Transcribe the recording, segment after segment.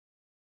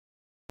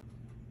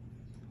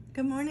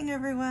Good morning,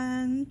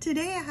 everyone.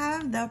 Today I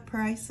have The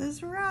Price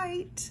is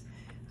Right.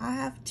 I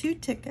have 2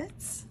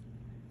 tickets.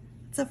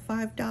 It's a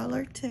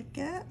 $5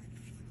 ticket.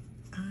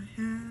 I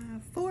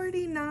have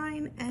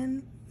 49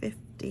 and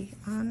 50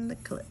 on the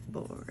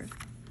clipboard.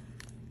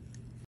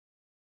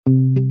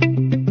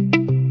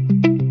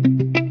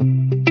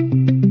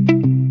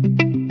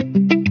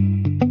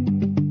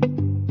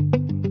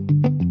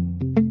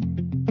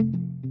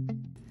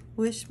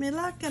 Wish me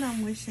luck, and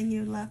I'm wishing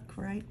you luck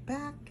right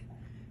back.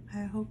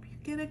 I hope you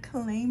get a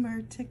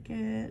claimer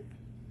ticket.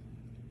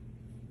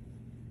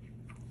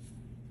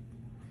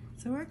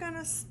 So we're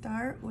gonna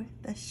start with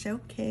the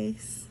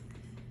showcase.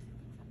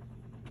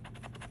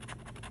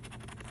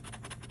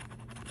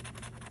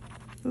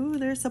 Ooh,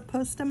 they're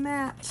supposed to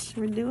match.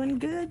 We're doing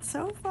good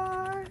so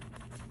far.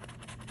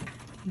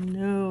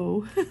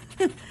 No,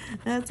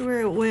 that's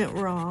where it went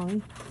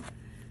wrong.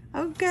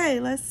 Okay,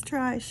 let's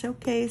try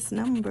showcase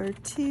number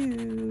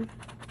 2.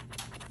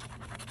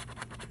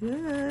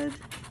 Good.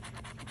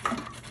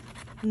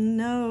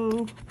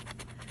 No.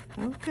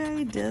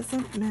 Okay,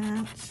 doesn't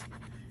match.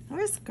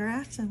 We're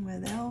scratching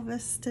with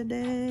Elvis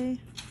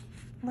today.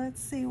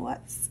 Let's see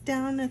what's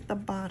down at the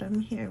bottom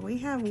here. We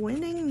have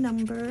winning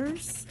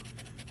numbers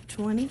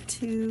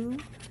 22,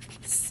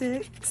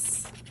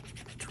 6,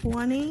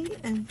 20,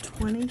 and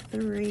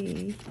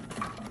 23.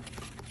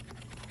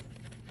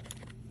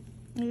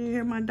 You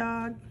hear my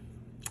dog?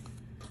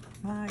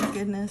 My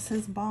goodness,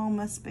 his ball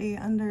must be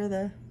under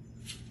the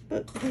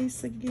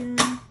bookcase again.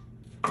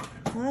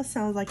 Well, that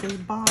sounds like a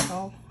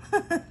bottle.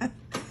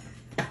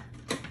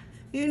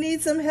 You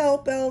need some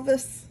help,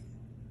 Elvis?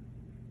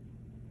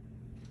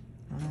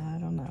 I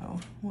don't know.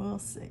 We'll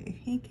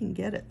see. He can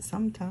get it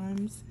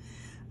sometimes.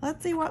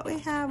 Let's see what we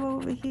have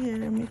over here.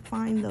 Let me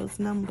find those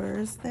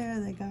numbers.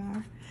 There they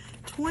are.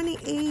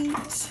 28,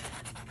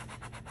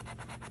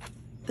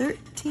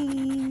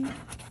 13,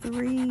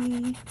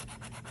 3,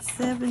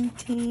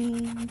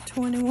 17,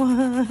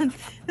 21.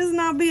 It's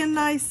not being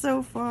nice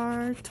so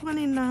far.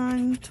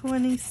 29,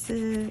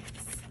 26,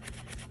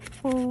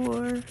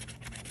 4,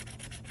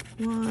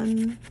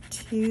 1,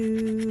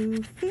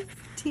 2,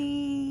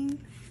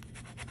 15,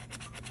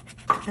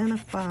 and a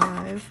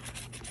 5.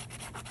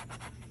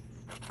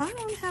 I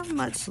don't have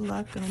much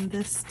luck on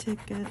this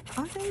ticket.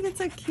 I think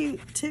it's a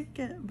cute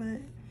ticket,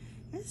 but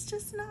it's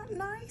just not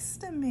nice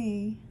to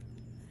me.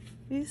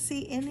 Do you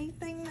see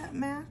anything that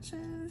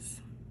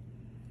matches?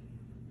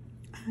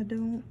 I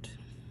don't.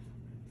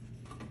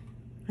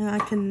 And I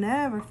can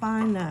never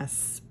find a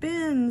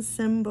spin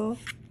symbol.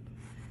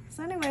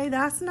 So anyway,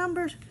 that's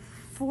number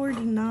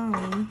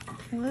 49.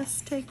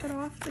 Let's take it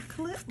off the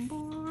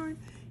clipboard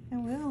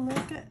and we'll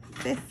look at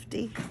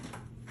 50.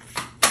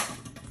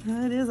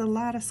 It is a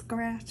lot of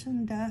scratch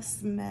and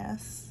dust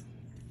mess.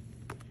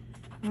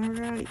 All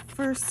right,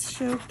 first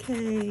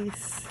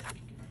showcase.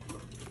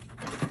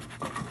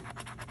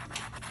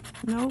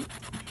 Nope.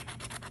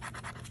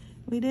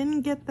 We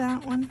didn't get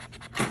that one.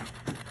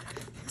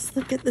 Let's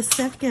look at the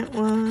second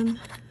one.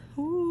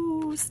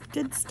 Ooh,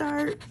 good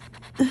start.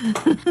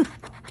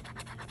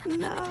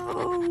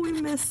 No, we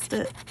missed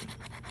it.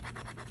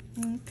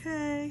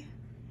 Okay.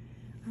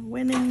 Our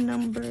winning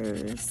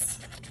numbers.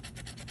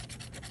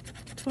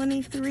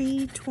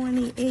 23,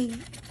 28,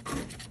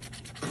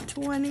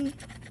 20,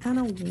 and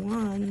a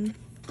 1.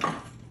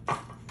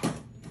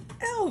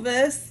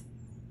 Elvis,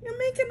 you're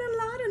making a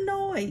lot of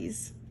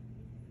noise.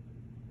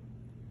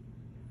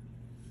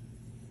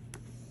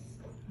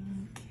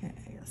 Okay,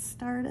 let's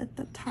start at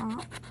the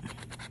top.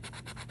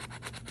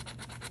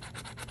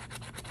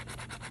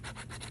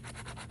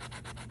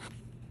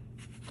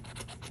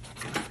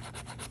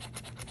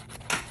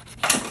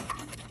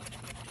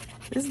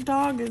 This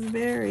dog is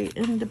very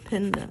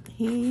independent.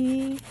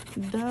 He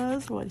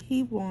does what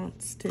he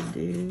wants to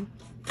do.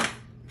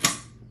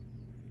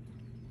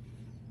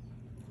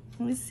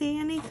 Can we see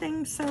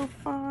anything so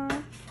far?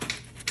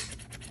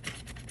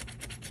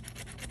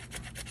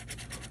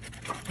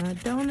 I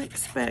don't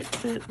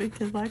expect it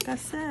because, like I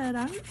said,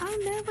 I'm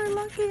never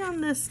lucky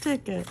on this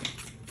ticket.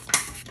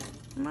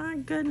 My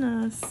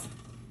goodness.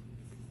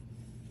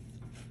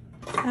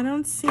 I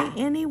don't see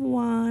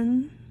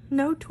anyone.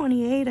 No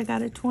 28, I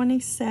got a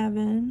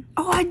 27.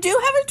 Oh, I do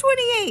have a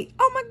 28.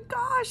 Oh my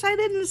gosh, I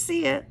didn't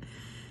see it.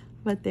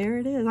 But there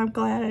it is. I'm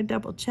glad I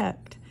double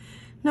checked.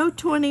 No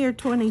 20 or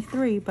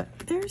 23, but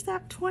there's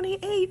that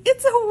 28.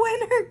 It's a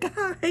winner,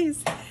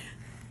 guys.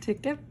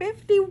 Ticket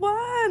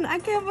 51. I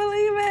can't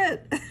believe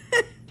it.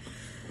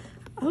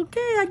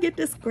 Okay, I get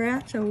to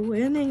scratch a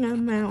winning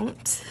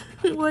amount.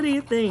 What do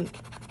you think?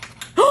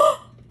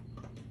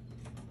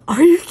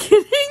 Are you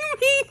kidding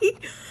me?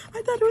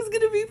 I thought it was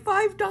going to be $5. I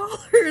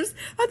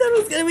thought it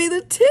was going to be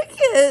the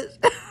ticket.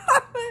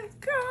 Oh my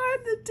God,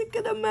 the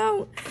ticket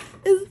amount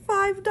is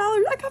 $5.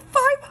 I got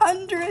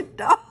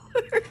 $500.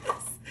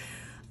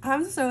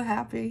 I'm so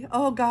happy.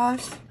 Oh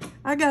gosh,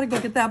 I got to go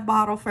get that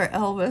bottle for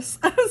Elvis.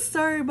 I'm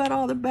sorry about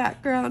all the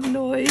background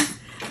noise.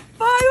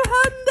 $500.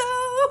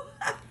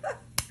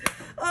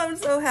 I'm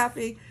so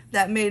happy.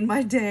 That made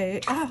my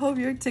day. I hope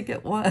your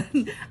ticket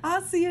won.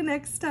 I'll see you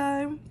next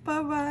time.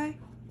 Bye-bye.